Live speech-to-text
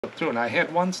through, and I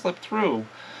had one slip through,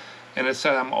 and it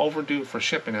said I'm overdue for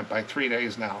shipping it by 3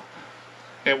 days now.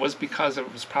 It was because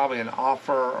it was probably an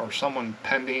offer or someone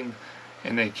pending,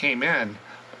 and they came in.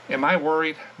 Am I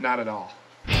worried? Not at all.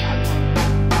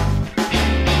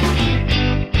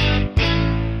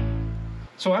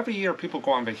 So every year people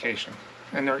go on vacation,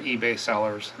 and they're eBay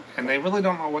sellers, and they really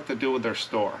don't know what to do with their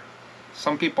store.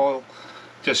 Some people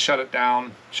just shut it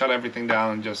down, shut everything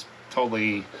down, and just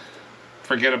totally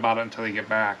forget about it until they get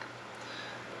back.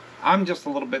 I'm just a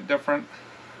little bit different.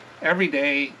 Every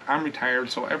day, I'm retired,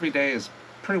 so every day is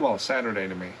pretty well a Saturday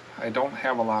to me. I don't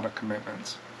have a lot of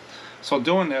commitments. So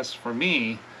doing this for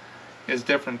me is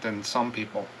different than some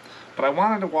people. But I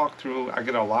wanted to walk through, I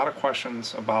get a lot of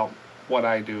questions about what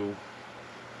I do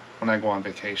when I go on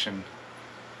vacation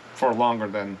for longer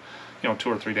than 2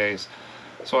 or 3 days.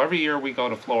 So every year we go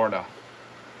to Florida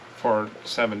for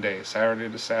 7 days, Saturday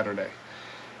to Saturday.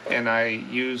 And I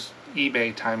use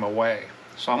eBay Time Away.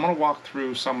 So I'm going to walk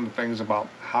through some of the things about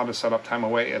how to set up Time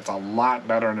Away. It's a lot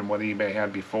better than what eBay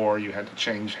had before. You had to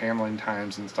change handling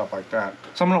times and stuff like that.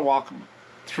 So I'm going to walk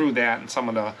through that and some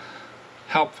of the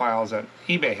help files that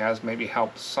eBay has, maybe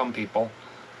help some people.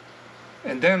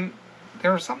 And then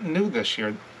there's something new this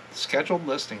year, scheduled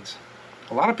listings.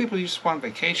 A lot of people used to go on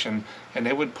vacation and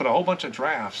they would put a whole bunch of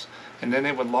drafts and then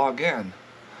they would log in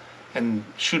and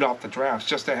shoot off the drafts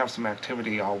just to have some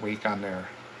activity all week on their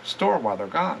store while they're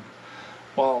gone.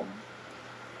 Well,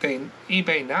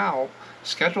 eBay now,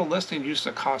 scheduled listing used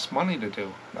to cost money to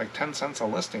do, like 10 cents a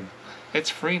listing. It's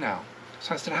free now.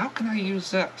 So I said, how can I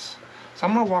use this? So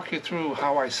I'm going to walk you through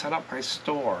how I set up my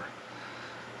store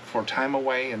for Time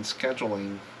Away and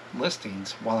scheduling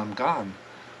listings while I'm gone.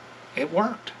 It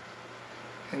worked.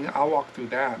 And I'll walk through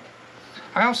that.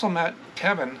 I also met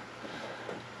Kevin,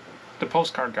 the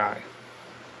Postcard Guy,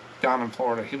 down in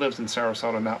Florida. He lives in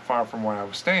Sarasota, not far from where I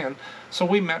was staying. So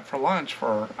we met for lunch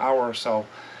for an hour or so,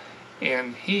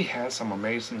 and he has some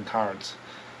amazing cards.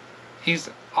 He's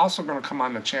also going to come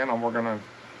on the channel. I'm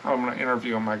going to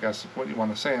interview him, I guess, what you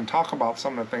want to say, and talk about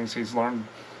some of the things he's learned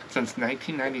since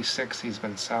 1996 he's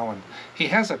been selling. He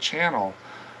has a channel,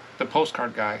 the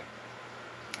Postcard Guy.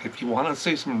 If you want to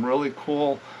see some really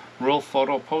cool, real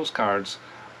photo postcards,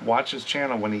 watch his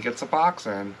channel. When he gets a box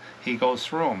in, he goes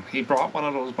through them. He brought one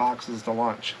of those boxes to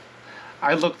lunch.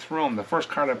 I looked through them. The first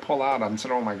card I pull out, I'm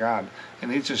saying, oh my God.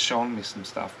 And he's just showing me some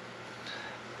stuff.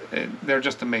 They're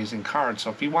just amazing cards.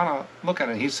 So if you want to look at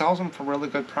it, he sells them for really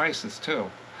good prices too.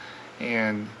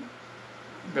 And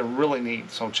they're really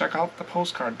neat. So check out the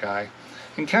Postcard Guy.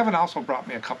 And Kevin also brought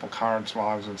me a couple cards while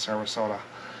I was in Sarasota.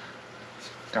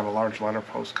 Got a large letter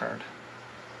postcard.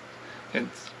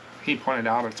 He pointed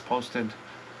out it's posted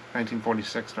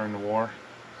 1946 during the war.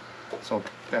 So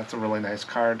that's a really nice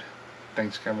card.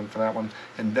 Thanks, Kevin, for that one.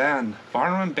 And then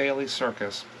Barnum and Bailey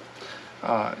Circus.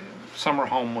 Summer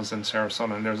home was in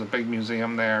Sarasota, and there's a big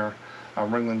museum there.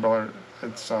 Ringling Brothers.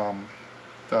 It's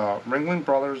the Ringling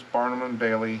Brothers Barnum and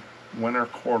Bailey Winter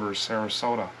Quarters,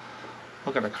 Sarasota.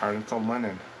 Look at the card. It's a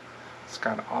linen. It's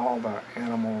got all the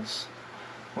animals.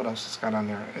 What else it's got on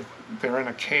there? They're in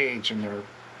a cage and they're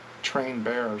trained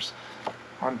bears.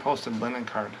 Unposted linen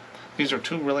card. These are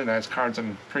two really nice cards,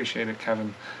 and appreciate it,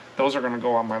 Kevin. Those are going to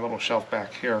go on my little shelf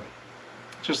back here.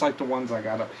 Just like the ones I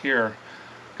got up here.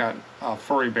 Got a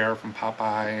furry bear from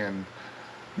Popeye, and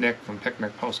Nick from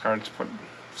Picnic Postcards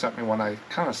sent me one. I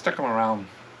kind of stick them around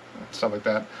and stuff like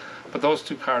that. But those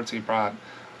two cards he brought.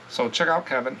 So check out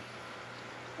Kevin.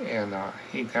 And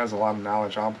he has a lot of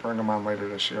knowledge. I'll bring him on later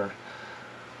this year.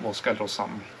 We'll schedule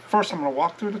something. First, I'm going to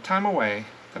walk through the Time Away.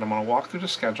 Then I'm going to walk through the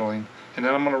scheduling. And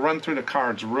then I'm going to run through the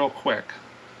cards real quick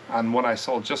on what I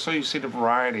sold, just so you see the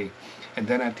variety. And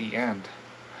then at the end,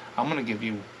 I'm going to give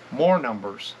you more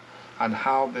numbers on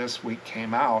how this week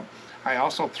came out. I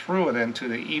also threw it into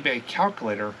the eBay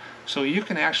calculator so you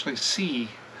can actually see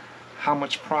how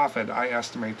much profit I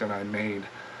estimate that I made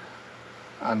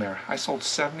on there. I sold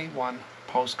 71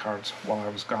 postcards while I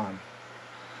was gone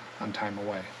on Time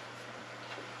Away.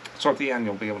 So at the end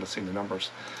you'll be able to see the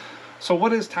numbers. So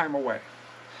what is Time Away?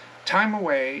 Time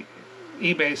Away,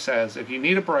 eBay says if you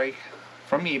need a break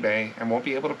from eBay and won't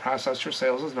be able to process your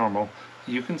sales as normal,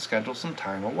 you can schedule some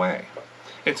time away.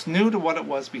 It's new to what it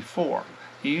was before.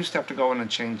 You used to have to go in and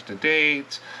change the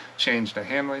dates, change the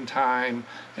handling time,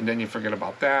 and then you forget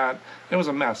about that. It was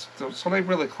a mess. So they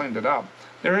really cleaned it up.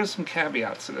 There is some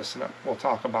caveats to this that we'll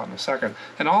talk about in a second.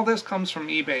 And all this comes from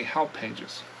eBay help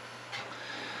pages.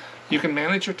 You can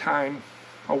manage your time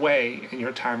away in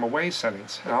your time away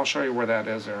settings, and I'll show you where that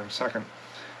is there in a second,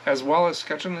 as well as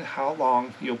scheduling how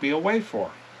long you'll be away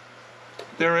for.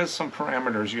 There is some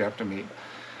parameters you have to meet.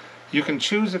 You can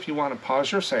choose if you want to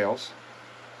pause your sales,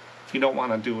 if you don't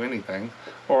want to do anything,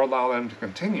 or allow them to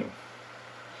continue.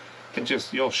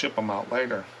 You'll ship them out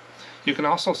later. You can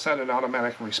also set an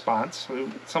automatic response.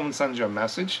 If someone sends you a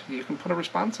message, you can put a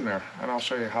response in there, and I'll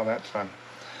show you how that's done.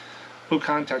 Who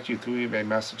contact you through eBay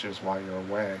messages while you're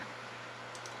away.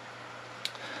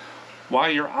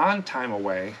 While you're on time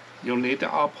away, you'll need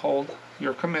to uphold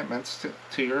your commitments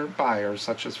to your buyers,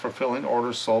 such as fulfilling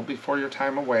orders sold before your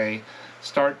time away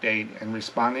start date and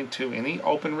responding to any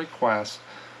open requests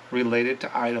related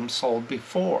to items sold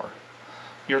before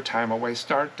your time away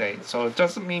start date. So it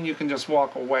doesn't mean you can just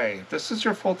walk away. If this is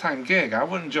your full-time gig, I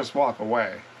wouldn't just walk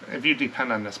away. If you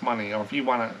depend on this money, or if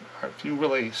you're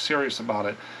really serious about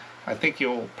it, I think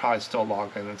you'll probably still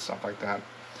log in and stuff like that.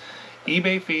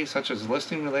 eBay fees, such as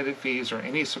listing related fees or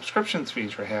any subscriptions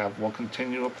fees you have, will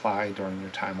continue to apply during your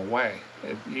time away.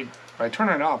 By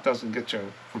turning it off doesn't get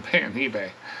you from paying eBay.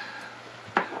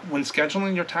 When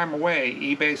scheduling your time away,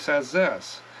 eBay says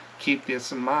this. Keep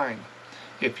this in mind.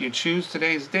 If you choose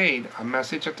today's date, a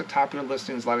message at the top of your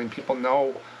listings letting people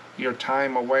know your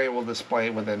time away will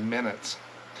display within minutes.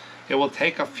 It will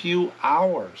take a few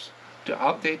hours to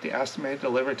update the estimated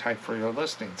delivery time for your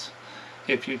listings.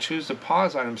 If you choose to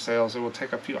pause item sales, it will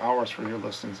take a few hours for your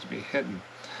listings to be hidden.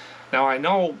 Now I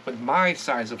know with my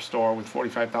size of store with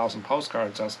 45,000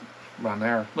 postcards around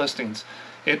there, listings,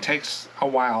 it takes a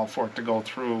while for it to go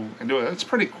through and do it. It's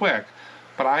pretty quick,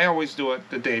 but I always do it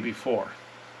the day before.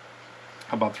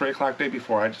 About 3 o'clock day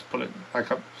before, I just put it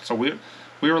so we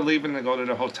were leaving to go to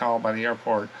the hotel by the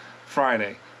airport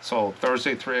Friday. So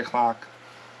Thursday 3 o'clock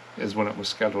is when it was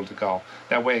scheduled to go.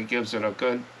 That way it gives it a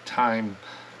good time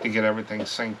to get everything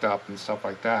synced up and stuff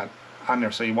like that on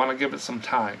there. So you want to give it some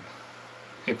time.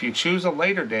 If you choose a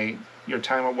later date, your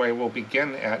time away will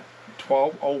begin at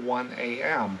 12:01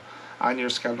 a.m. on your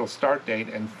scheduled start date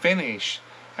and finish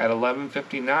at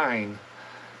 11:59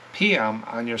 p.m.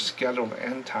 on your scheduled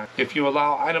end time. If you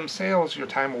allow item sales, your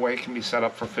time away can be set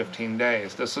up for 15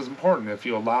 days. This is important. If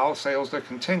you allow sales to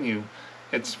continue,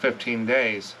 it's 15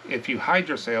 days. If you hide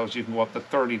your sales, you can go up to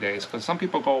 30 days, because some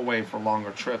people go away for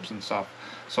longer trips and stuff.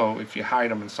 So if you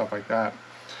hide them and stuff like that,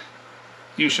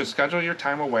 you should schedule your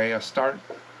time away to start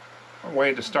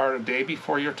a day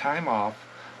before your time off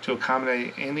to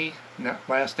accommodate any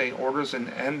last day orders and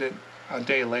end it a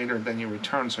day later than you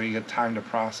return, so you get time to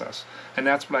process. And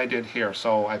that's what I did here.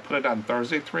 So I put it on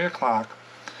Thursday 3 o'clock,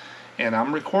 and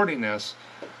I'm recording this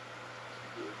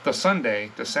the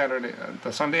Sunday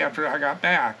after I got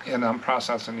back, and I'm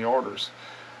processing the orders.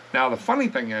 Now the funny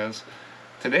thing is,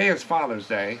 today is Father's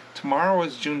Day, tomorrow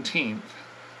is Juneteenth,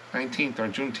 19th or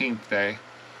Juneteenth Day,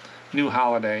 new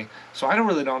holiday, so I don't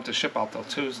have to ship out till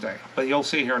Tuesday. But you'll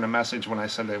see here in the message when I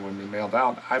said they would be mailed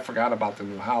out, I forgot about the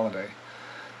new holiday,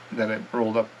 that it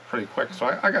rolled up pretty quick.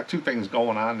 So I got 2 things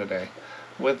going on today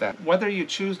with that. Whether you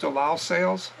choose to allow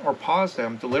sales or pause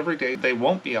them, delivery date, they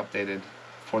won't be updated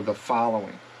for the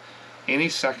following: any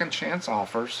second chance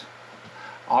offers,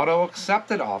 auto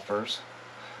accepted offers,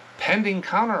 pending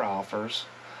counter offers,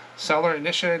 seller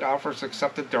initiated offers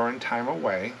accepted during time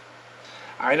away,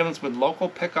 items with local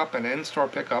pickup and in-store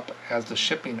pickup as the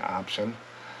shipping option,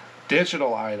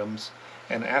 digital items,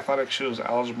 and athletic shoes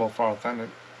eligible for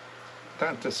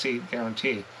authenticity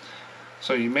guarantee.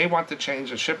 So you may want to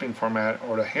change the shipping format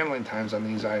or the handling times on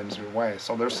these items your way.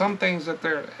 So there's some things that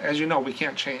as you know, we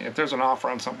can't change. If there's an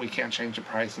offer on something, we can't change the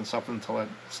price and stuff until it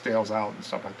stales out and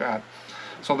stuff like that.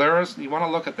 So you want to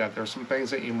look at that. There's some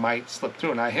things that you might slip through.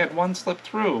 And I had one slip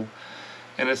through,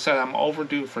 and it said I'm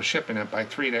overdue for shipping it by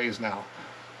 3 days now.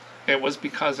 It was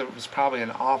because it was probably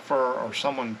an offer or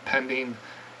someone pending,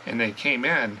 and they came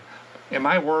in. Am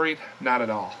I worried? Not at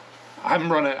all.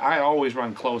 I always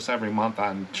run close every month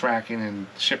on tracking and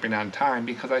shipping on time,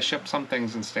 because I ship some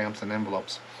things in stamps and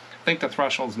envelopes. I think the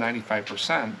threshold is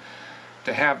 95%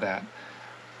 to have that.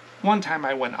 One time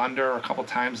I went under, a couple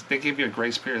times. They give you a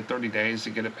grace period of 30 days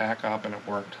to get it back up, and it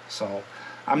worked. So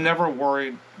I'm never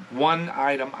worried. One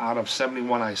item out of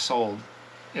 71 I sold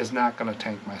is not going to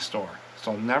tank my store.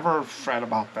 So never fret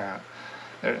about that.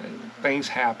 Things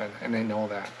happen, and they know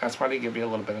that. That's why they give you a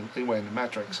little bit of leeway in the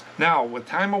metrics. Now, with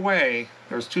time away,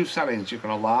 there's 2 settings. You can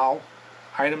allow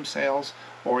item sales,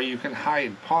 or you can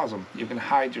pause them. You can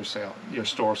hide your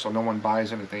store so no one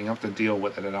buys anything. You don't have to deal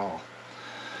with it at all.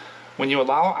 When you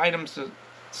allow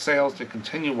sales to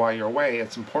continue while you're away,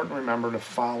 it's important to remember the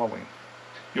following.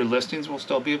 Your listings will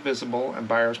still be visible, and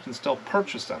buyers can still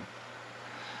purchase them.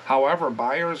 However,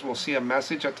 buyers will see a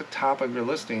message at the top of your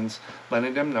listings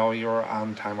letting them know you're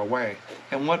on time away.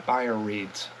 And what buyer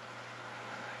reads?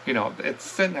 It's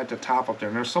sitting at the top up there,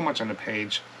 and there's so much on the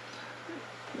page,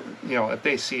 if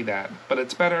they see that. But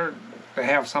it's better to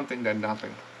have something than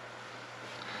nothing.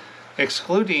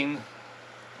 excluding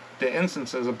the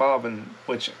instances above in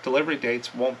which delivery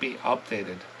dates won't be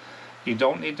updated. You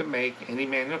don't need to make any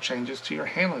manual changes to your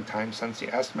handling time, since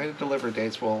the estimated delivery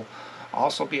dates will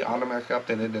also be automatically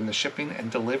updated in the shipping and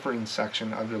delivering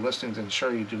section of your listings.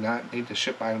 Ensure you do not need to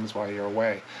ship items while you're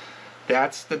away.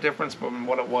 That's the difference from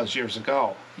what it was years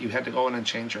ago. You had to go in and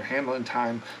change your handling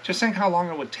time. Just think how long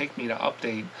it would take me to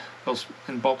update those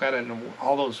in bulk edit and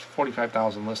all those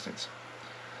 45,000 listings.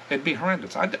 It'd be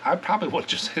horrendous. I probably would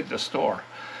just hit the store.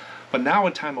 But now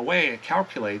with time away, it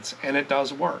calculates and it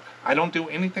does work. I don't do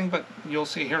anything, but you'll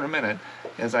see here in a minute,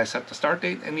 is I set the start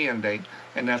date and the end date,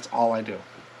 and that's all I do.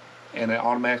 And it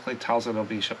automatically tells it it'll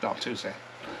be shipped out Tuesday.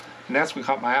 And that's what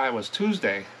caught my eye was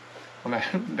Tuesday, when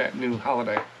that new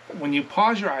holiday. When you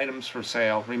pause your items for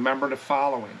sale, remember the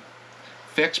following.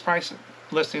 Fixed price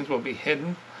listings will be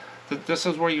hidden. This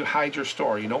is where you hide your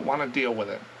store. You don't want to deal with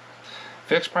it.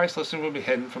 Fixed price listings will be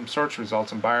hidden from search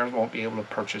results, and buyers won't be able to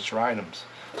purchase your items.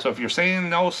 So if you're saying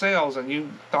no sales and you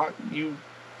thought you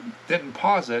didn't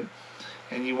pause it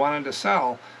and you wanted to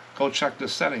sell, go check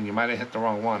this setting. You might have hit the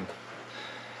wrong one.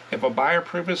 If a buyer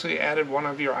previously added one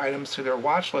of your items to their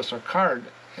watch list or cart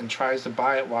and tries to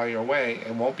buy it while you're away,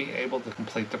 and won't be able to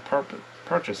complete the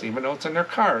purchase, even though it's in their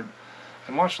cart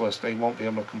and watch list, they won't be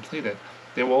able to complete it.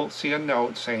 They will see a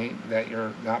note saying that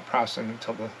you're not processing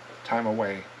until the time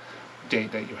away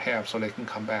date that you have, so they can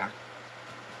come back.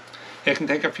 It can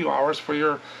take a few hours for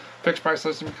your fixed price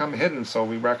listing to become hidden, so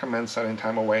we recommend setting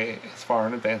time away as far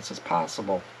in advance as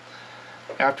possible.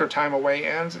 After time away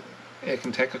ends, it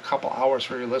can take a couple hours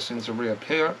for your listings to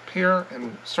reappear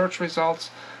in search results.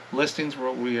 Listings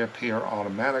will reappear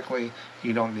automatically.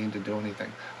 You don't need to do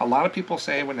anything. A lot of people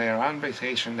say when they are on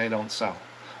vacation they don't sell,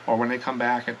 or when they come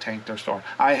back it tanked their store.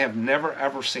 I have never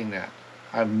ever seen that.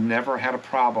 I've never had a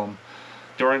problem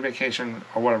during vacation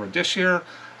or whatever. This year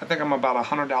I think I'm about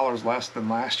 $100 less than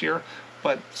last year,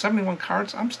 but 71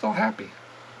 cards, I'm still happy.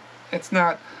 It's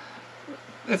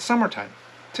summertime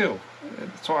too,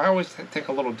 so I always take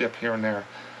a little dip here and there,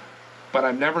 but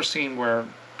I've never seen where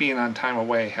being on time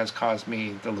away has caused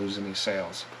me to lose any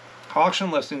sales.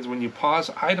 Auction listings, when you pause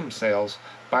item sales,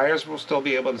 buyers will still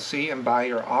be able to see and buy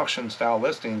your auction style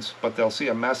listings, but they'll see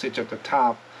a message at the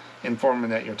top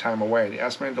informing that your time away. The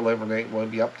estimated delivery date will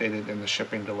be updated in the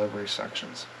shipping delivery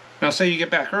sections. Now say you get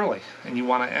back early and you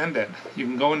want to end it. You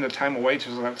can go into time away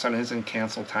settings and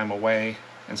cancel time away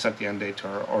and set the end date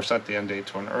to set the end date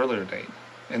to an earlier date,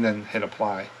 and then hit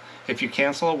apply. If you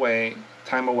cancel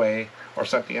time away or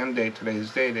set the end date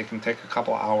today's date, it can take a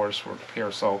couple hours for it to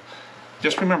appear. So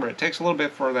just remember, it takes a little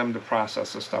bit for them to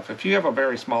process this stuff. If you have a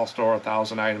very small store,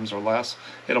 1,000 items or less,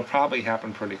 it'll probably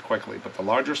happen pretty quickly. But the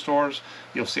larger stores,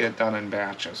 you'll see it done in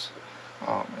batches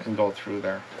and go through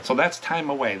there. So that's time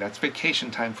away. That's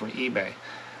vacation time for eBay.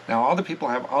 Now other people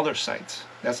have other sites.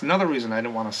 That's another reason I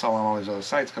didn't want to sell on all these other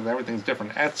sites, because everything's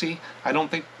different. Etsy, I don't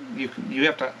think you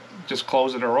have to just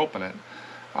close it or open it.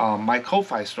 My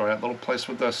Ko-Fi store, that little place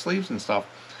with the sleeves and stuff,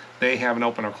 they have an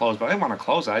open or close, but I didn't want to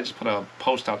close it. I just put a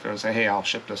post out there and say, hey, I'll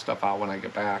ship this stuff out when I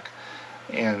get back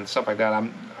and stuff like that.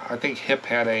 I think Hip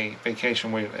had a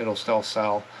vacation where it'll still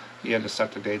sell. You had to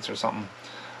set the dates or something.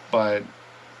 But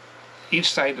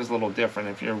each site is a little different.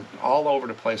 If you're all over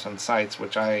the place on sites,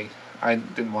 which I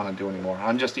didn't want to do anymore,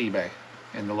 I'm just eBay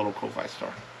and the little Ko-Fi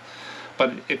store.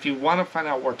 But if you want to find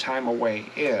out where time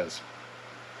away is,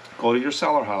 go to your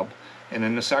Seller Hub, and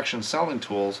in the section Selling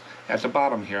Tools, at the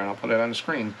bottom here, and I'll put it on the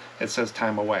screen, it says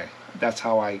time away. That's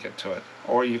how I get to it.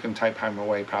 Or you can type time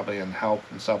away probably in help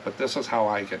and stuff, but this is how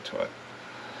I get to it.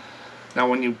 Now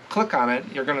when you click on it,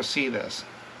 you're going to see this.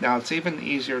 Now it's even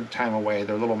easier to time away,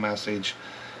 their little message.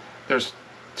 There's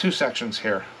two sections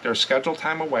here. There's scheduled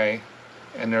time away,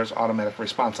 and there's automatic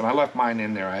response. And I left mine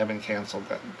in there. I haven't canceled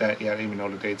that yet, even though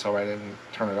the date's over. I didn't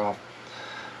turn it off.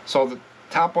 So the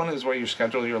top one is where you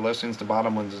schedule your listings. The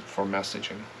bottom one is for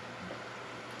messaging.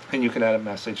 And you can edit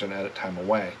message and edit time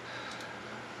away.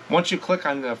 Once you click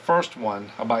on the first one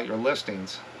about your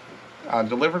listings,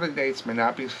 delivery dates may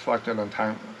not be selected on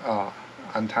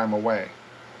time away.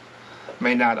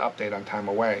 May not update on time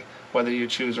away, whether you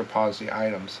choose or pause the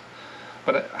items.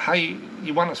 But how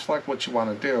you want to select what you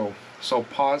want to do. So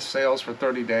pause sales for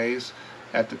 30 days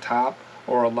at the top,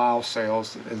 or allow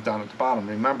sales is down at the bottom.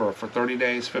 Remember, for 30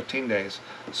 days, 15 days.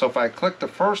 So if I click the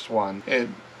first one, it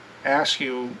asks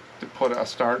you to put a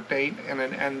start date and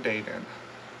an end date in.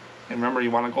 And remember,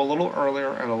 you want to go a little earlier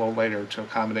and a little later to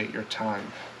accommodate your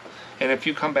time. And if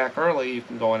you come back early, you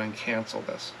can go in and cancel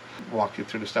this. Walk you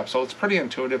through the steps. So it's pretty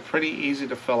intuitive, pretty easy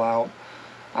to fill out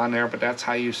on there, but that's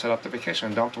how you set up the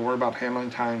vacation. Don't have to worry about handling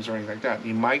times or anything like that.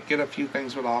 You might get a few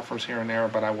things with offers here and there,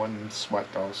 but I wouldn't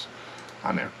sweat those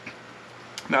on there.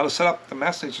 Now to set up the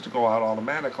message to go out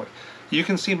automatically, you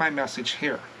can see my message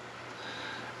here.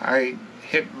 I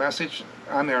hit message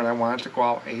on there and I want it to go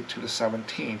out 8 to the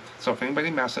 17th. So if anybody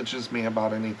messages me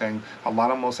about anything, a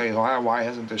lot of them will say, oh, why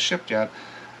hasn't this shipped yet?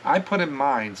 I put in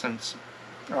mine, since,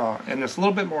 and there's a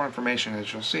little bit more information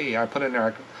as you'll see. I put in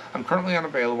there, I'm currently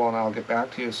unavailable and I'll get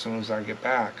back to you as soon as I get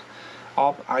back.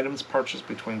 All items purchased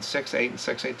between 6/8 and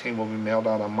 6/18 will be mailed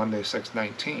out on Monday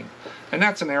 6/19. And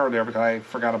that's an error there because I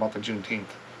forgot about the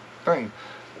Juneteenth thing.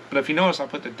 But if you notice, I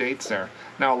put the dates there.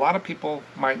 Now, a lot of people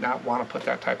might not want to put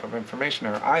that type of information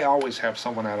there. I always have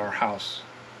someone at our house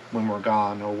when we're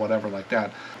gone or whatever like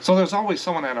that. So there's always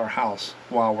someone at our house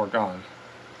while we're gone.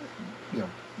 You know,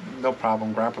 no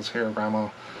problem. Grandpa's here, grandma,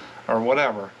 or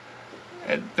whatever.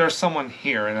 There's someone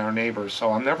here and our neighbors,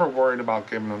 so I'm never worried about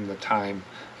giving them the time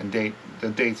and date, the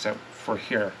dates that for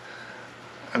here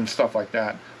and stuff like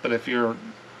that. But if you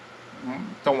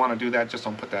don't want to do that, just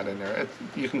don't put that in there.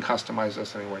 You can customize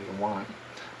this any way you want.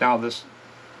 Now this,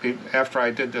 after I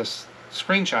did this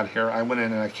screenshot here, I went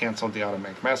in and I canceled the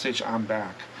automatic message. I'm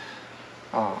back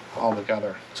all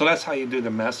together. So that's how you do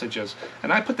the messages.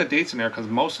 And I put the dates in there because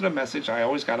most of the message I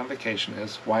always got on vacation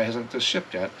is, why hasn't this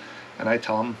shipped yet? And I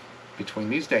tell them between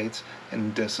these dates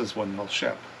and this is when they'll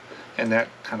ship. And that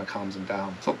kind of calms them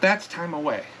down. So that's time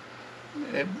away.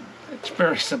 It's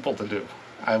very simple to do.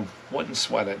 I wouldn't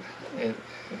sweat it.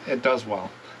 It does well.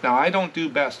 Now, I don't do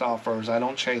best offers. I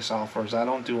don't chase offers. I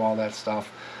don't do all that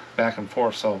stuff back and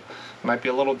forth. So it might be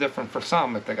a little different for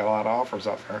some if they got a lot of offers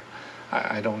up there.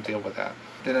 I don't deal with that.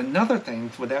 Then another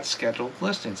thing with that scheduled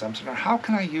listings, I'm saying, how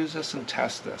can I use this and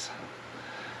test this?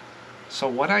 So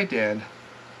what I did,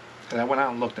 and I went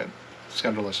out and looked at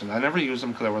scheduled listings. I never used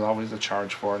them because there was always a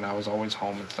charge for it and I was always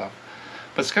home and stuff.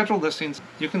 But scheduled listings,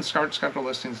 you can start scheduled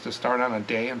listings to start on a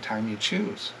day and time you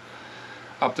choose,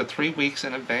 up to 3 weeks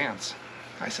in advance.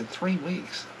 I said 3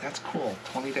 weeks, that's cool,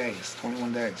 20 days,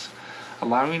 21 days.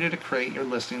 Allowing you to create your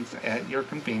listings at your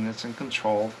convenience and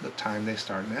control the time they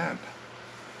start and end.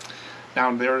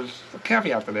 Now there's a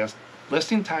caveat to this.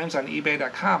 Listing times on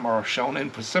eBay.com are shown in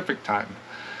Pacific time.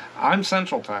 I'm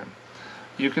Central time.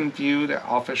 You can view the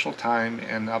official time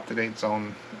and up-to-date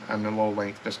zone on the little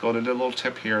link. Just go to the little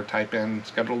tip here, type in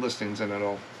scheduled listings, and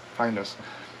it'll find us.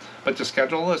 But to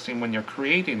schedule a listing, when you're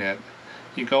creating it,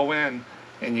 you go in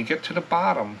and you get to the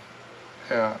bottom,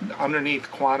 underneath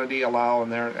quantity, allow,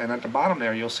 and at the bottom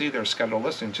there, you'll see there's scheduled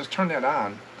listings. Just turn that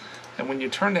on. And when you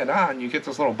turn that on, you get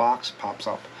this little box pops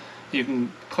up. You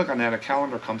can click on that, a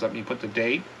calendar comes up, and you put the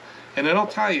date, and it'll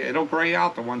tell you, it'll gray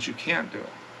out the ones you can't do.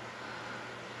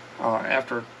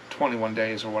 After 21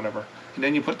 days or whatever. And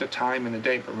then you put the time and the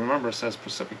date, but remember it says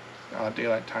Pacific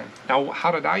Daylight Time. Now, how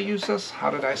did I use this?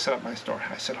 How did I set up my store?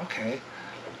 I said, okay,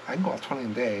 I can go out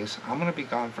 20 days. I'm going to be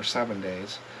gone for 7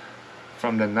 days,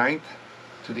 from the 9th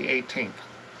to the 18th.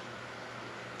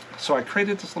 So I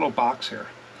created this little box here,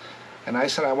 and I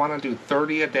said I want to do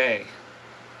 30 a day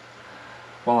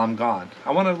while I'm gone.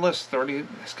 I want to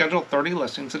schedule 30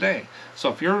 listings a day. So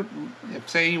if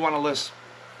say you want to list,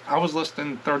 I was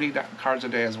listing 30 cards a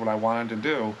day is what I wanted to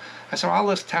do. I said, I'll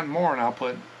list 10 more and I'll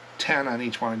put 10 on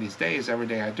each one of these days every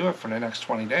day I do it for the next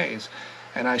 20 days,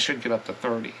 and I should get up to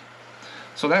 30.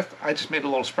 So I just made a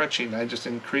little spreadsheet and I just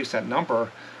increased that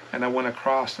number, and I went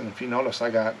across, and if you notice, I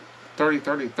got 30,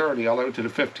 30, 30 all the way to the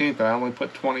 15th, and I only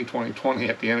put 20, 20, 20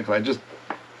 at the end because I just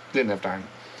didn't have time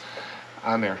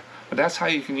on there. But that's how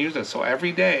you can use it. So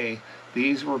every day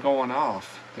these were going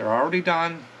off. They're already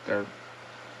done. They're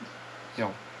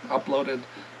uploaded,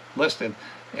 listed,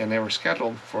 and they were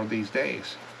scheduled for these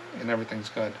days, and everything's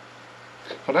good.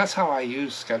 So that's how I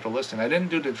use scheduled listing. I didn't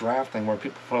do the draft thing where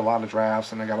people put a lot of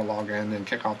drafts and they got to log in and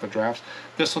kick off the drafts.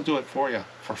 This will do it for you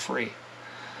for free.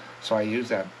 So I use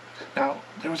that. Now,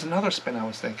 there was another spin I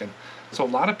was thinking. So a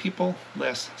lot of people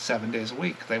list 7 days a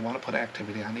week. They want to put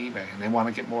activity on eBay, and they want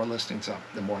to get more listings up.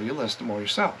 The more you list, the more you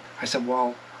sell. I said,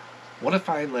 well, what if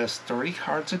I list 30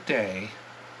 cards a day,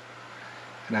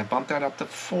 and I bump that up to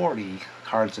 40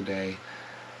 cards a day,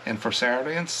 and for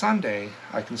Saturday and Sunday,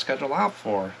 I can schedule out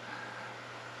for,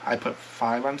 I put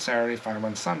 5 on Saturday, 5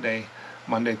 on Sunday,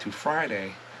 Monday through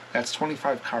Friday. That's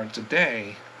 25 cards a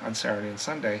day on Saturday and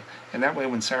Sunday, and that way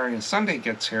when Saturday and Sunday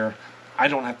gets here, I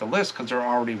don't have to list because they're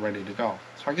already ready to go.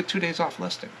 So I get 2 days off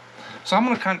listing. So I'm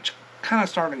going to kind of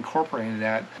start incorporating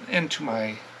that into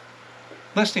my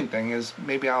listing thing. Is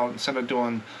maybe instead of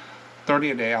doing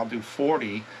 30 a day, I'll do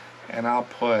 40, and I'll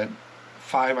put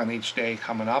 5 on each day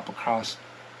coming up across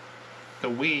the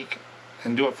week,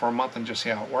 and do it for a month and just see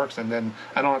how it works, and then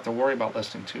I don't have to worry about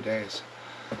listing 2 days.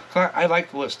 So I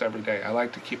like to list every day. I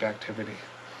like to keep activity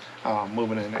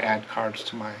moving and add cards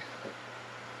to my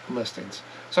listings.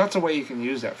 So that's a way you can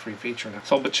use that free feature now.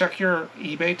 So, but check your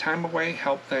eBay time away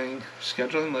help thing,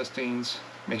 scheduling listings,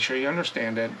 make sure you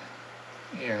understand it,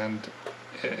 and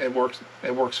it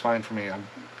works fine for me. I've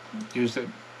used it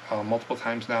multiple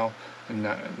times now, and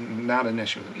not an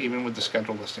issue. Even with the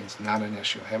scheduled listings, not an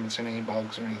issue. I haven't seen any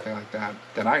bugs or anything like that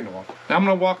that I know of. Now I'm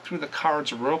going to walk through the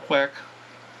cards real quick,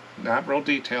 not real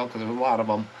detailed because there's a lot of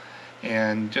them,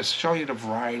 and just show you the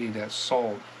variety that's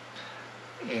sold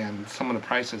and some of the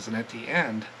prices. And at the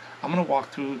end, I'm going to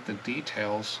walk through the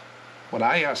details, what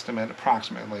I estimate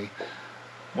approximately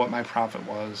what my profit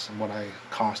was and what my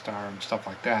costs are and stuff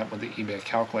like that with the eBay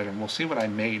calculator, and we'll see what I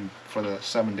made for the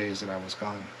 7 days that I was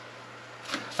gone.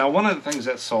 Now, one of the things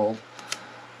that sold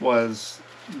was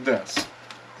this.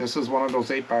 This is one of those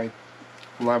 8x11,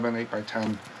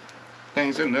 8x10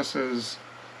 things, and this is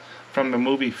from the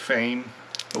movie Fame.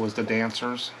 It was the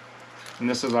dancers, and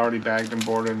this is already bagged and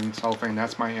boarded in cellophane.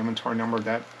 That's my inventory number.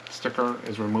 That sticker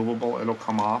is removable. It'll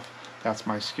come off. That's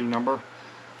my SKU number.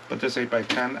 But this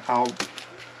 8x10, I'll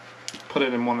put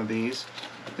it in one of these.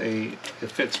 It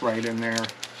fits right in there.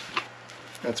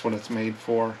 That's what it's made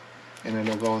for, and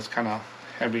it'll go. It's kind of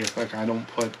heavy or thick. I don't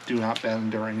put do not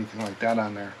bend or anything like that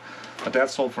on there. But that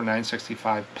sold for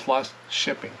 $9.65 plus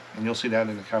shipping, and you'll see that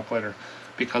in the calculator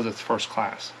because it's first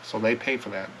class, so they pay for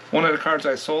that. One of the cards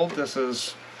I sold, this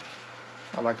is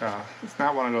it's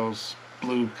not one of those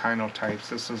blue Kino types.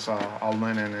 This is a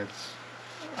linen.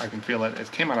 I can feel it.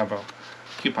 It came out of a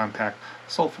coupon pack.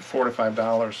 Sold for $4 to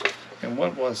 $5. And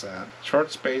what was that?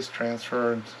 Short space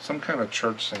transferred, some kind of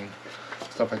church thing,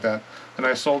 stuff like that. And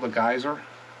I sold a Geyser,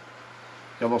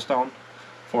 Yellowstone,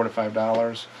 $4 to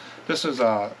 $5. This is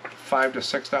a $5 to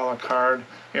 $6 card.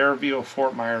 Rview of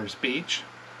Fort Myers Beach,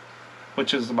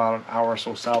 which is about an hour or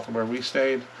so south of where we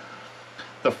stayed.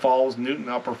 The Falls, Newton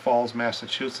Upper Falls,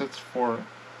 Massachusetts, $4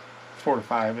 to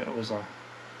 $5. It was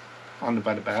on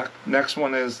by the back. Next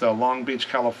one is the Long Beach,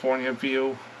 California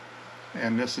view,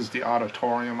 and this is the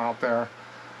auditorium out there.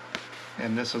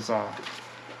 And this is a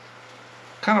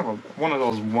kind of one of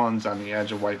those ones on the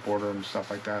edge of white border and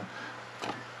stuff like that.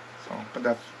 So, but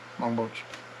that's Long Beach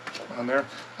on there.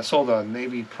 I sold a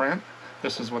Navy print.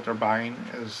 This is what they're buying,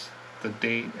 is the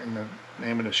date and the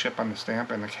name of the ship on the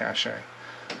stamp and the cachet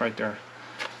right there.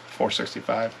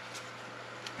 $4.65.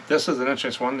 This is an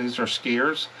interesting one. These are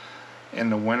skiers in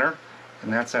the winter,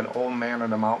 and that's that Old Man of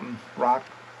the Mountain rock.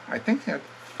 I think it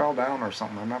fell down or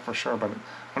something. I'm not for sure, but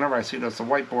whenever I see this, a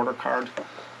white border card,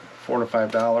 $4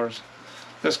 to $5.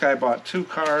 This guy bought 2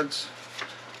 cards.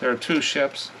 There are 2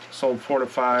 ships, sold $4 to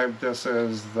 $5. This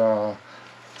is the,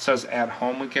 it says At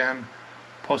Home Again,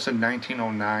 posted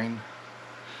 1909.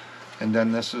 And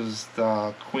then this is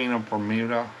the Queen of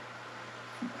Bermuda,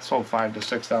 sold $5 to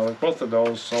 $6. Both of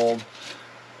those sold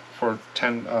for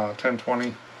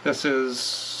 $10.20. This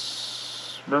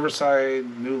is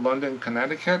Riverside, New London,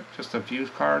 Connecticut, just a view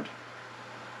card.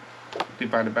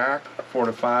 By the back, $4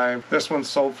 to $5. This one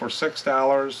sold for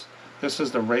 $6. This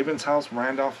is the Ravens House,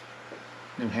 Randolph,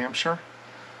 New Hampshire,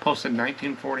 posted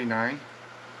 1949.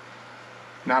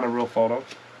 Not a real photo.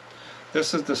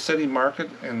 This is the City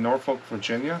Market in Norfolk,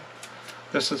 Virginia.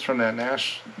 This is from that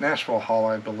Nashville Hall,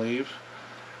 I believe.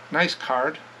 Nice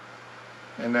card,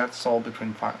 and that's sold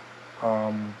between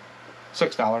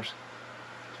 $6.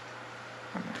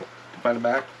 By the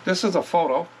back, this is a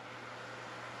photo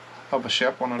of a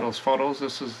ship, one of those photos.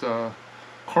 This is the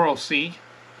Coral Sea,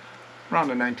 around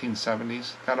the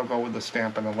 1970s. That'll go with the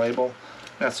stamp and the label.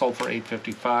 That sold for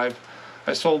 $8.55.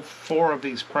 I sold 4 of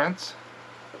these prints,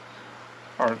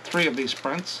 or 3 of these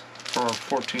prints for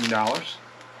 $14.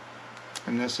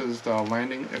 And this is the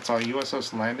landing, it's a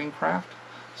USS Landing Craft.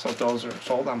 So those are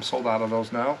sold. I'm sold out of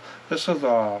those now. This is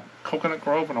a Coconut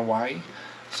Grove in Hawaii.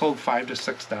 Sold $5 to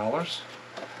 $6.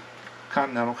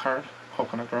 Continental card,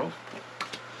 Coconut Grove.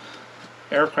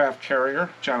 Aircraft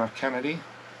Carrier, John F. Kennedy,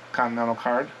 Continental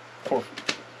card,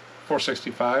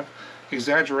 $4.65.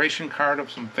 Exaggeration card of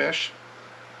some fish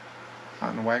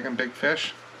on the wagon, big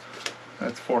fish.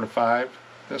 That's $4 to $5.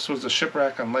 This was the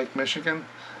shipwreck on Lake Michigan.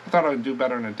 I thought I would do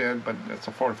better than it did, but it's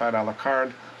a $4 to $5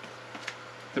 card.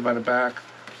 By the back,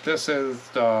 this is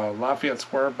the Lafayette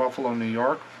Square, Buffalo, New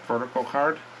York, vertical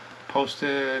card,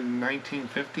 posted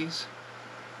 1950s.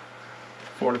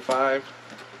 $4 to $5.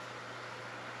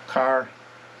 Car,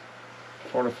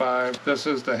 $4 to $5. This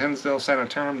is the Hinsdale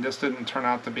Sanitarium. This didn't turn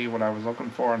out to be what I was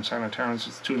looking for in sanitariums.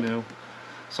 It's too new,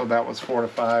 so that was $4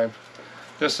 to $5.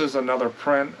 This is another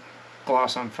print,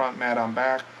 gloss on front, matte on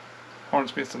back.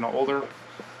 Hornsby, it's an older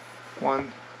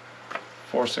one,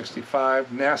 $4.65.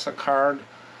 NASA card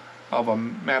of a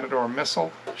Matador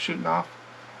missile shooting off.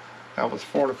 That was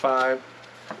 $4 to $5.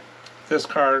 This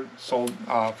card sold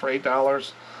for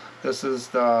 $8. This is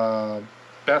the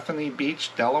Bethany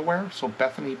Beach, Delaware. So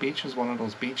Bethany Beach is one of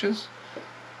those beaches.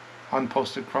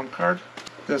 Unposted chrome card.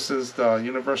 This is the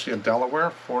University of Delaware,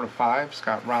 4 to 5. It's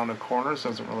got rounded corners,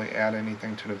 doesn't really add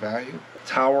anything to the value.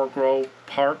 Tower Grove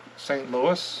Park, St.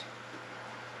 Louis,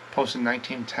 posted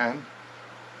 1910,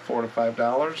 $4 to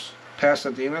 $5.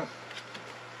 Pasadena,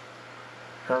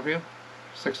 Rview,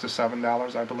 $6 to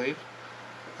 $7, I believe.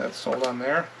 That's sold on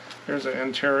there. Here's the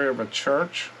interior of a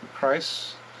church,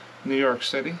 Christ, New York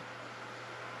City.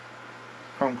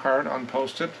 Chrome card,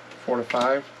 unposted, $4 to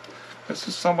 $5. This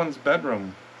is someone's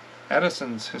bedroom.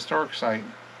 Edison's historic site.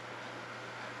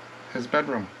 His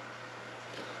bedroom.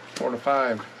 $4 to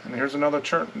 $5. And here's another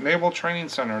church, Naval Training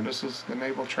Center. This is the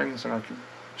Naval Training Center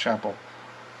chapel.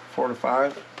 $4 to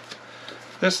 $5.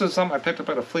 This is something I picked up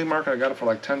at a flea market. I got it for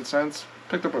like 10 cents.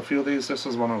 Picked up a few of these. This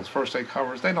is one of those first day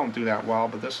covers. They don't do that well,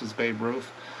 but this is Babe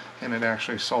Ruth, and it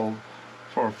actually sold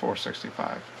for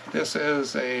 $4.65. This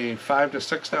is a $5 to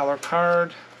 $6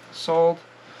 card sold.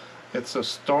 It's a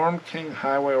Storm King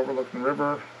Highway overlooking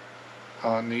river,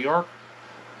 New York.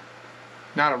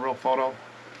 Not a real photo.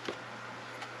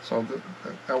 So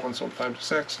that one sold 5 to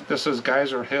 6. This is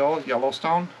Geyser Hill,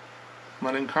 Yellowstone,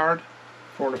 linen card,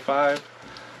 4 to 5.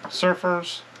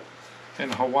 Surfers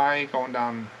in Hawaii going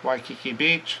down Waikiki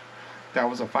Beach. That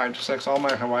was a 5 to 6. All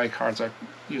my Hawaii cards I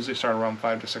usually start around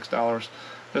 $5 to $6.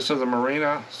 This is a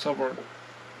marina, silver,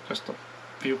 just a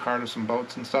view card of some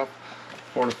boats and stuff,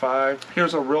 4 to 5.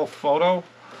 Here's a real photo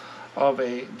of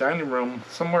a dining room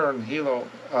somewhere in Hilo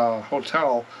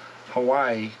Hotel,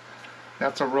 Hawaii.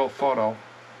 That's a real photo,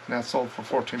 and that sold for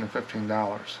 $14 to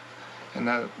 $15. And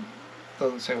that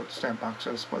doesn't say what the stamp box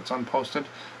is, but it's unposted.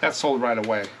 That sold right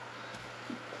away.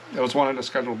 It was one of the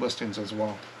scheduled listings as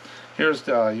well. Here's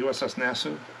the USS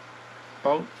Nassau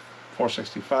boat,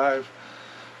 $4.65.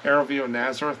 Rview of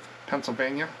Nazareth,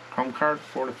 Pennsylvania, chrome card,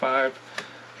 4 to 5.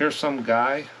 Here's some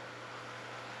guy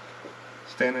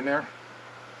standing there,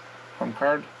 chrome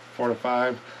card, 4 to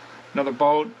 5. Another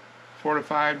boat, 4 to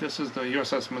 5. This is the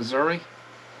USS Missouri,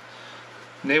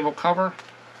 naval cover.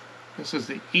 This is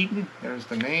the Eaton. There's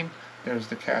the name. There's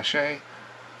the cachet,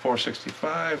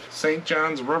 $4.65. St.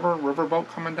 John's River, riverboat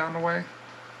coming down the way,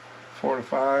 4 to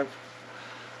 5.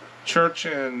 Church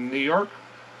in New York,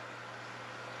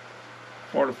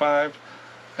 4 to 5.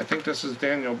 I think this is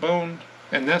Daniel Boone,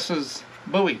 and this is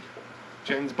Bowie,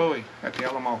 James Bowie at the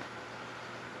Alamo.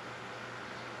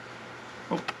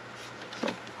 Oh, so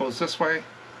it goes this way,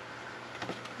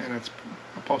 and it's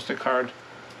a posted card,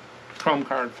 chrome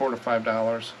card, $4 to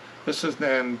 $5. This is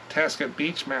Nantasket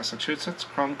Beach, Massachusetts,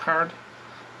 chrome card,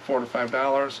 $4 to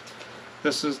 $5.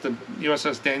 This is the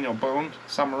USS Daniel Boone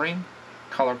submarine,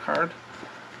 color card,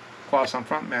 gloss on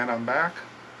front, matte on back.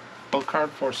 Boat card,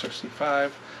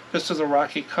 $4.65. This is a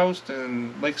Rocky Coast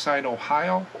in Lakeside,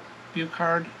 Ohio. View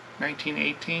card,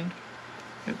 1918.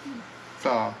 It's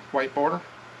a white border.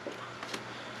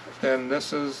 Then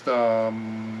this is the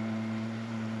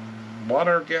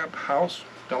Water Gap House,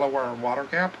 Delaware Water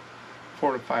Gap,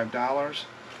 $4 to $5.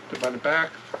 Divided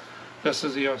back. This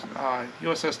is the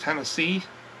USS Tennessee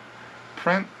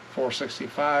print,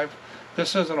 $4.65.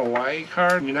 This is an Hawaii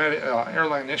card, United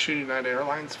Airline issued, United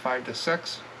Airlines, 5 to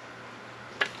 6.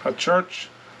 A church,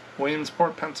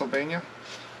 Williamsport, Pennsylvania,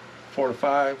 4 to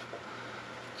 5.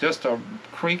 Just a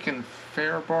creek in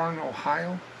Fairborn,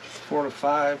 Ohio, 4 to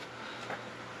 5.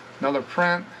 Another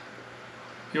print,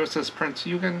 USS Prince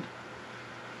Eugen,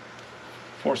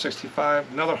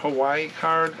 $4.65. Another Hawaii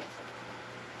card,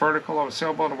 vertical of a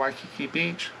sailboat at Waikiki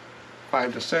Beach,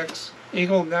 5 to 6.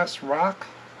 Eagle Nest Rock,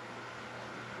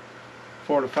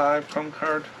 4 to 5, chrome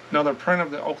card. Another print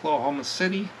of the Oklahoma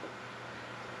City,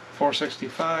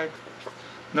 $4.65.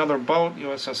 Another boat,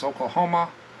 USS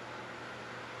Oklahoma.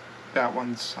 That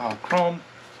one's chrome.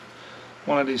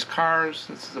 One of these cars,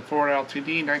 this is a Ford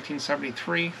LTD,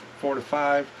 1973, 4 to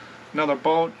 5. Another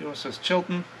boat, USS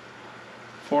Chilton,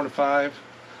 4 to 5.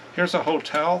 Here's a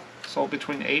hotel, sold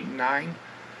between 8 and 9.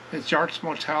 It's Yards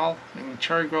Motel in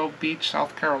Cherry Grove Beach,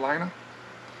 South Carolina.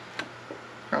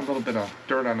 Got a little bit of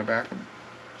dirt on the back,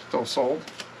 still sold.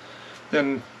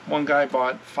 Then one guy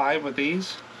bought 5 of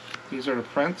these. These are the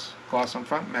prints, gloss on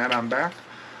front, matte on back.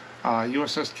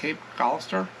 USS Cape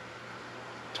Gloucester,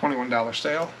 $21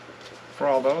 sale for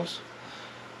all those.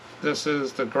 This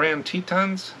is the Grand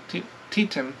Tetons,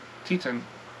 Teton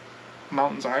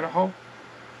Mountains, Idaho.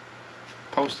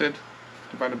 Posted,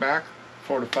 divided back,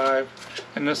 4 to 5.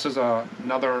 And this is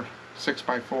another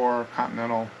 6x4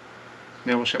 Continental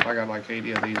naval ship. I got like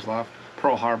 80 of these left.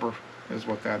 Pearl Harbor is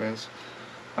what that is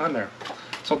on there.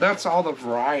 So that's all the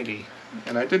variety.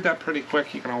 And I did that pretty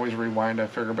quick. You can always rewind, I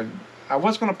figure, but I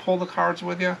was going to pull the cards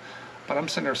with you, but I'm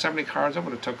sitting there 70 cards. It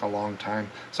would have took a long time.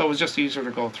 So it was just easier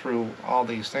to go through all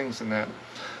these things and that.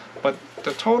 But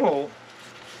the total,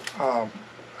 I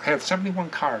had 71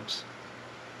 cards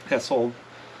that sold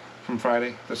from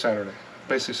Friday to Saturday,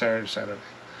 basically Saturday to Saturday.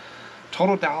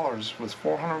 Total dollars was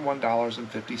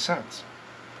 $401.50.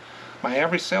 My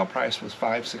average sale price was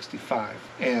 $5.65,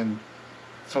 and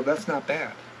so that's not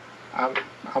bad.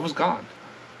 I was gone,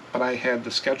 but I had the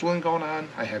scheduling going on,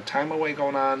 I had time away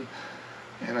going on,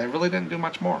 and I really didn't do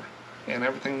much more. And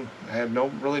everything, I had no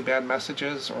really bad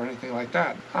messages or anything like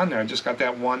that on there. I just got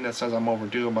that one that says I'm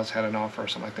overdue, I must have had an offer or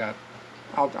something like that.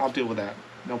 I'll deal with that,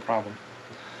 no problem.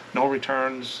 No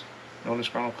returns, no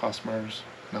disgruntled customers,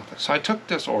 nothing. So I took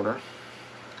this order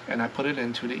and I put it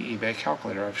into the eBay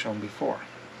calculator I've shown before.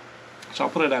 So I'll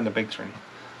put it on the big screen.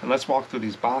 And let's walk through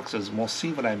these boxes and we'll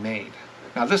see what I made.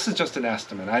 Now this is just an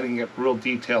estimate. I didn't get real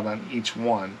detailed on each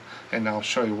one, and I'll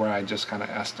show you where I just kind of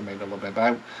estimate a little bit.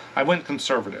 But I went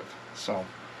conservative. So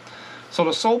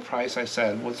the sold price, I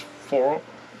said, was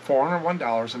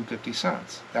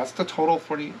 $401.50. That's the total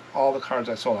for all the cards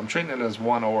I sold. I'm treating it as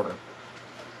one order.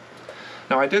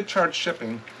 Now I did charge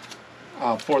shipping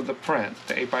for the print,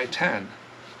 the 8x10.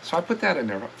 So I put that in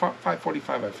there, $5.45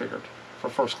 I figured, for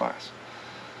first class.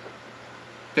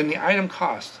 Then the item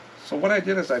cost. So what I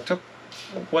did is I took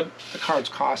what the cards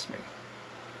cost me,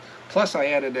 plus I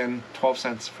added in 12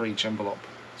 cents for each envelope.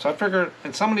 So I figured,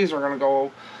 and some of these are going to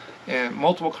go in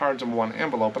multiple cards in one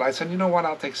envelope, but I said, you know what,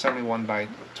 I'll take 71 by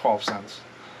 12 cents.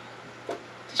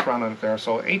 Just rounded it there.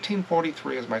 So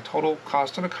 $18.43 is my total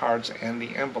cost of the cards and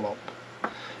the envelope.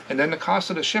 And then the cost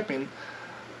of the shipping,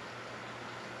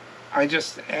 I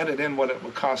just added in what it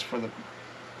would cost for the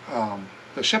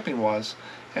shipping was,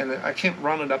 and I can't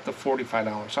run it up to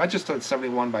 $45. So I just did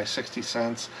 71 by 60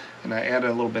 cents, and I added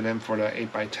a little bit in for the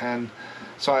 8x10.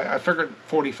 So I figured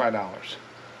 $45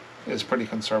 is pretty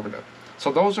conservative.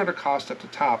 So those are the costs at the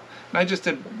top. And I just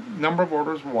did number of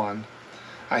orders 1.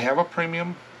 I have a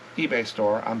premium eBay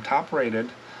store. I'm top rated.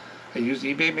 I use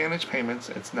eBay managed payments.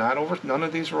 It's not over. None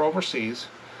of these are overseas.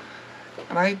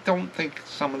 And I don't think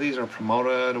some of these are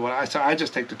promoted. I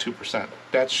just take the 2%.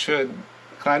 That should,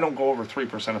 I don't go over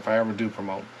 3% if I ever do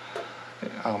promote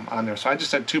on there. So I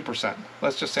just said 2%.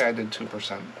 Let's just say I did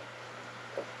 2%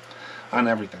 on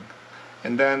everything.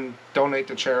 And then donate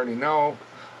to charity, no.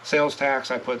 Sales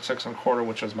tax, I put 6 1/4,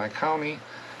 which was my county.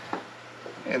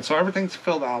 And so everything's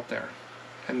filled out there.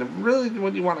 And really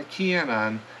what you want to key in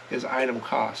on is item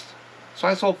cost. So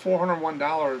I sold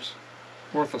 $401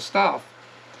 worth of stuff,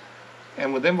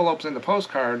 and with envelopes in the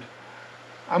postcard,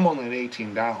 I'm only at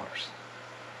 $18.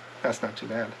 That's not too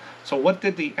bad. So what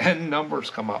did the end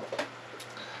numbers come up?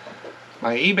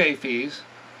 My eBay fees,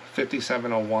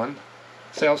 $57.01.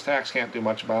 Sales tax can't do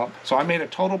much about. So I made a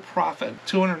total profit,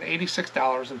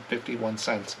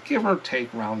 $286.51, give or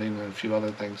take rounding and a few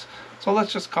other things. So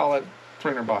let's just call it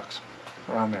 $300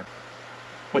 around there,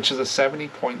 which is a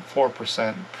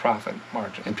 70.4% profit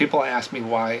margin. And people ask me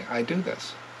why I do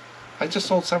this. I just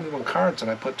sold 71 cards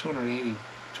and I put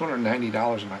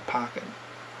 $290 in my pocket,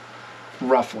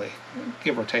 roughly,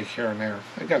 give or take here and there.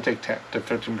 I got to take the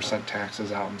 15%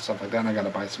 taxes out and stuff like that, and I got to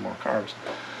buy some more cards.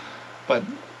 But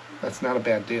that's not a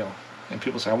bad deal. And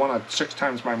people say, I want 6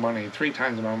 times my money, 3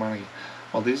 times my money.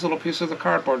 Well, these little pieces of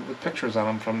cardboard with pictures on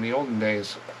them from the olden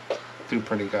days do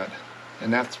pretty good.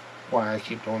 And that's why I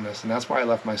keep doing this. And that's why I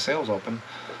left my sales open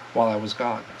while I was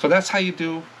gone. So that's how you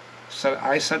do.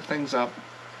 I set things up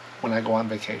when I go on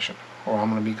vacation, or I'm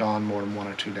going to be gone more than 1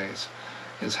 or 2 days,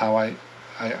 is how I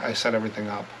set everything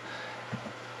up.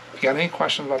 If you got any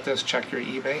questions about this, check your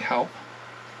eBay help.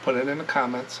 Put it in the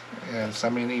comments and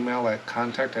send me an email at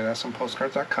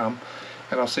contact@SMPostcards.com,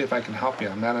 and I'll see if I can help you.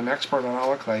 I'm not an expert on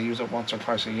all it because I use it once or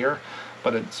twice a year,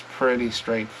 but it's pretty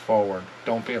straightforward.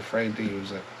 Don't be afraid to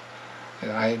use it.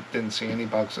 And I didn't see any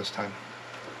bugs this time.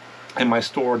 And my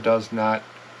store does not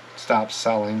stop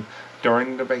selling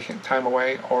during the vacation time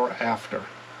away or after.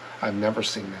 I've never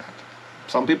seen that.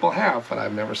 Some people have, but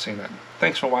I've never seen it.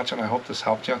 Thanks for watching. I hope this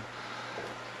helped you.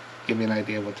 Give me an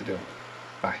idea what to do.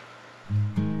 Bye.